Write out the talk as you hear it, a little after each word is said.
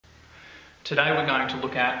Today we're going to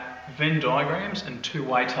look at Venn diagrams and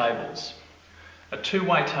two-way tables. A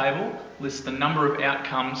two-way table lists the number of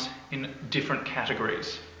outcomes in different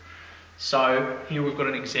categories. So here we've got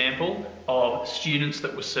an example of students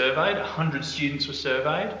that were surveyed. 100 students were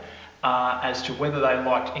surveyed as to whether they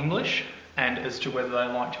liked English and as to whether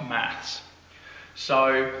they liked maths.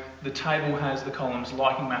 So the table has the columns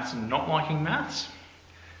liking maths and not liking maths,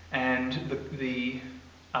 and the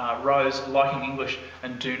rows liking English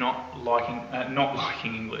and not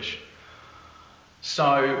liking English.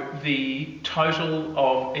 So the total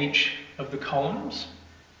of each of the columns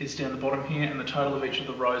is down the bottom here, and the total of each of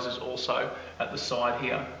the rows is also at the side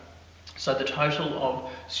here. So the total of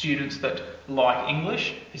students that like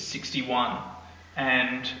English is 61,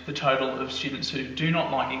 and the total of students who do not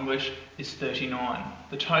like English is 39.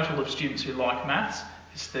 The total of students who like maths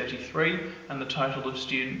is 33, and the total of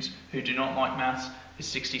students who do not like maths is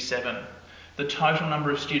 67. The total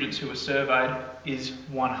number of students who were surveyed is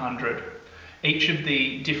 100. Each of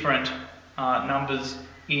the different numbers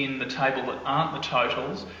in the table that aren't the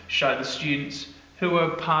totals show the students who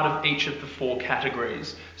are part of each of the four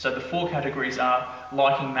categories. So the four categories are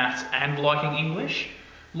liking maths and liking English,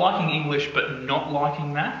 liking English but not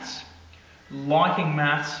liking maths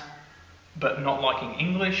but not liking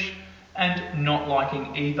English, and not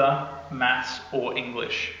liking either maths or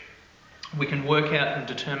English. We can work out and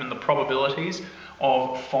determine the probabilities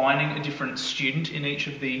of finding a different student in each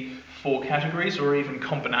of the four categories, or even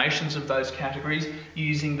combinations of those categories,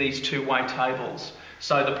 using these two-way tables.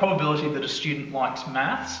 So the probability that a student likes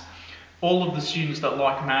maths, all of the students that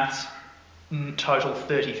like maths total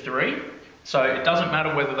 33. So it doesn't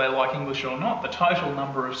matter whether they like English or not, the total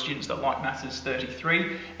number of students that like maths is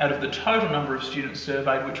 33 out of the total number of students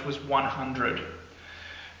surveyed, which was 100.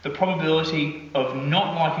 The probability of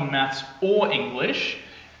not liking maths or English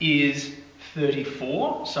is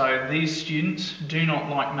 34. So these students do not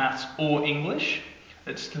like maths or English.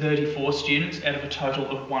 It's 34 students out of a total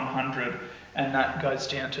of 100, and that goes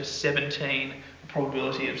down to 17, the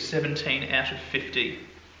probability of 17 out of 50.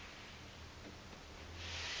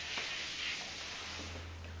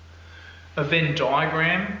 A Venn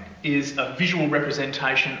diagram is a visual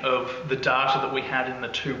representation of the data that we had in the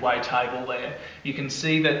two-way table there. You can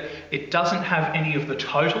see that it doesn't have any of the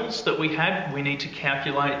totals that we had. We need to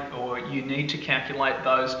calculate, or you need to calculate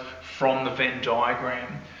those from the Venn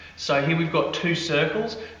diagram. So here we've got two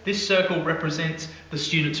circles. This circle represents the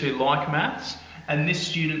students who like maths, and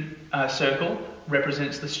this circle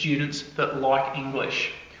represents the students that like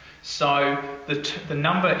English. So the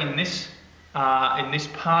number in this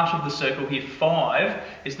part of the circle here, 5,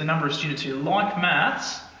 is the number of students who like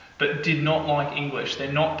maths but did not like English.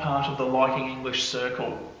 They're not part of the liking English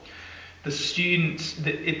circle. The students at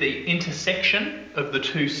the intersection of the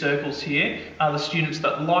two circles here are the students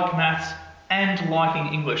that like maths and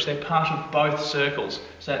liking English. They're part of both circles.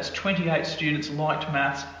 So that's 28 students liked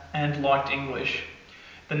maths and liked English.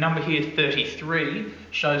 The number here, 33,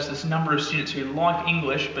 shows this number of students who like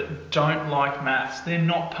English but don't like maths. They're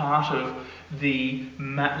not part of the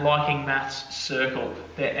liking maths circle.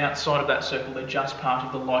 They're outside of that circle. They're just part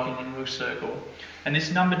of the liking English circle. And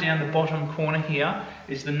this number down the bottom corner here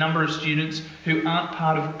is the number of students who aren't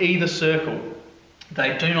part of either circle.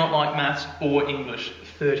 They do not like maths or English,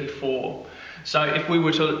 34. So if we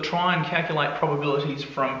were to try and calculate probabilities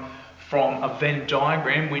from a Venn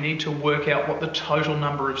diagram, we need to work out what the total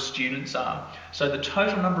number of students are. So the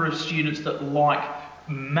total number of students that like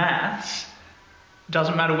maths,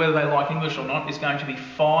 doesn't matter whether they like English or not, is going to be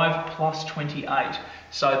 5 plus 28.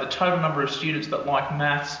 So the total number of students that like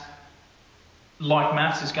maths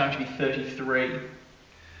is going to be 33.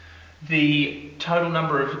 The total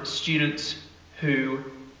number of students who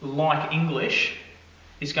like English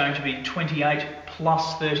is going to be 28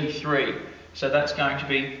 plus 33. So that's going to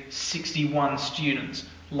be 61 students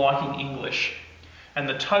liking English. And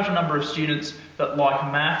the total number of students that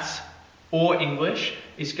like maths or English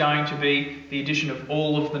is going to be the addition of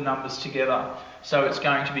all of the numbers together. So it's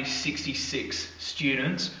going to be 66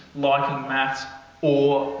 students liking maths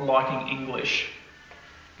or liking English.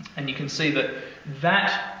 And you can see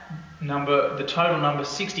that number, the total number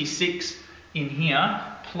 66 in here,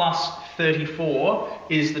 plus 34,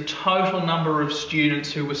 is the total number of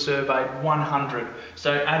students who were surveyed, 100.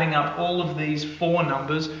 So adding up all of these four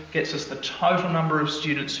numbers gets us the total number of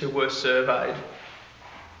students who were surveyed.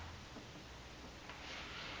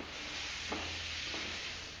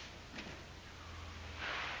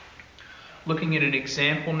 Looking at an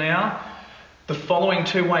example now, the following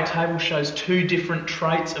two-way table shows two different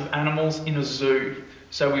traits of animals in a zoo.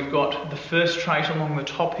 So we've got the first trait along the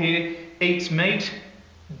top here, eats meat,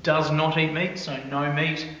 does not eat meat, so no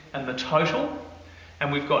meat, and the total.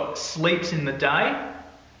 And we've got sleeps in the day,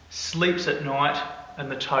 sleeps at night, and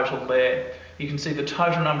the total there. You can see the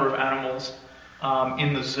total number of animals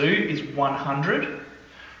in the zoo is 100.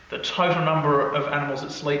 The total number of animals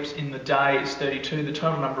that sleeps in the day is 32. The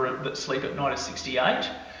total number that sleep at night is 68.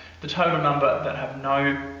 The total number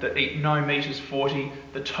that eat no meat is 40.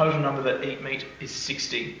 The total number that eat meat is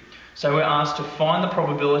 60. So we're asked to find the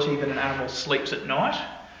probability that an animal sleeps at night,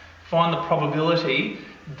 find the probability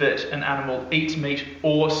that an animal eats meat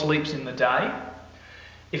or sleeps in the day.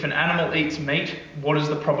 If an animal eats meat, what is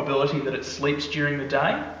the probability that it sleeps during the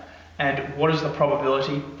day? And what is the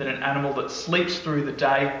probability that an animal that sleeps through the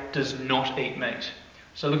day does not eat meat?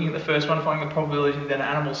 So looking at the first one, finding the probability that an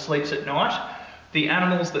animal sleeps at night. The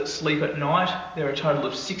animals that sleep at night, there are a total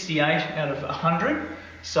of 68 out of 100.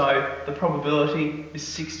 So the probability is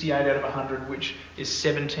 68 out of 100, which is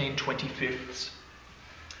 17/25.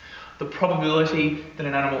 The probability that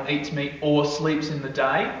an animal eats meat or sleeps in the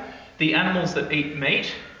day. The animals that eat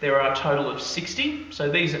meat, there are a total of 60. So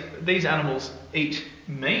these animals eat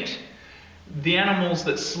meat. The animals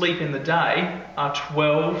that sleep in the day are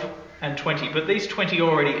 12 and 20, but these 20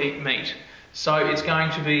 already eat meat. So it's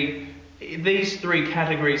going to be these three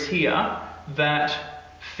categories here that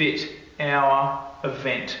fit our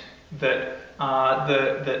event, that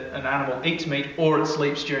an animal eats meat or it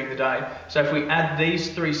sleeps during the day. So if we add these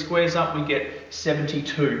three squares up, we get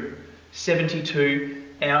 72. 72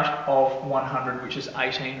 out of 100, which is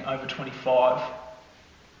 18/25.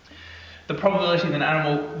 The probability that an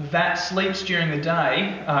animal that sleeps during the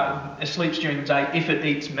day if it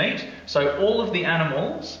eats meat. So all of the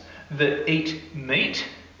animals that eat meat,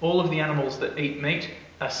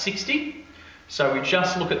 are 60. So we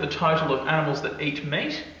just look at the total of animals that eat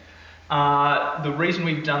meat. The reason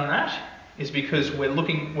we've done that is because we're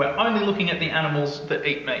only looking at the animals that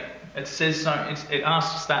eat meat. It says so. It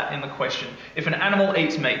asks that in the question. If an animal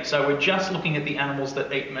eats meat, so we're just looking at the animals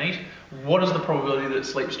that eat meat, what is the probability that it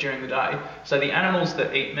sleeps during the day? So the animals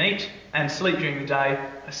that eat meat and sleep during the day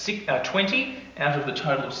are 20 out of the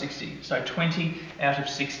total of 60. So 20 out of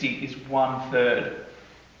 60 is 1/3.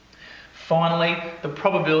 Finally, the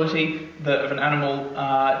probability of an animal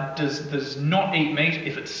does not eat meat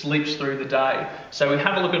if it sleeps through the day. So we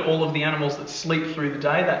have a look at all of the animals that sleep through the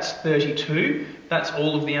day. That's 32. That's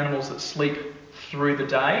all of the animals that sleep through the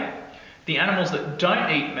day. The animals that don't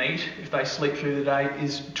eat meat, if they sleep through the day,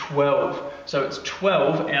 is 12. So it's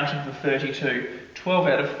 12 out of the 32. 12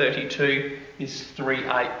 out of 32 is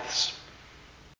 3/8.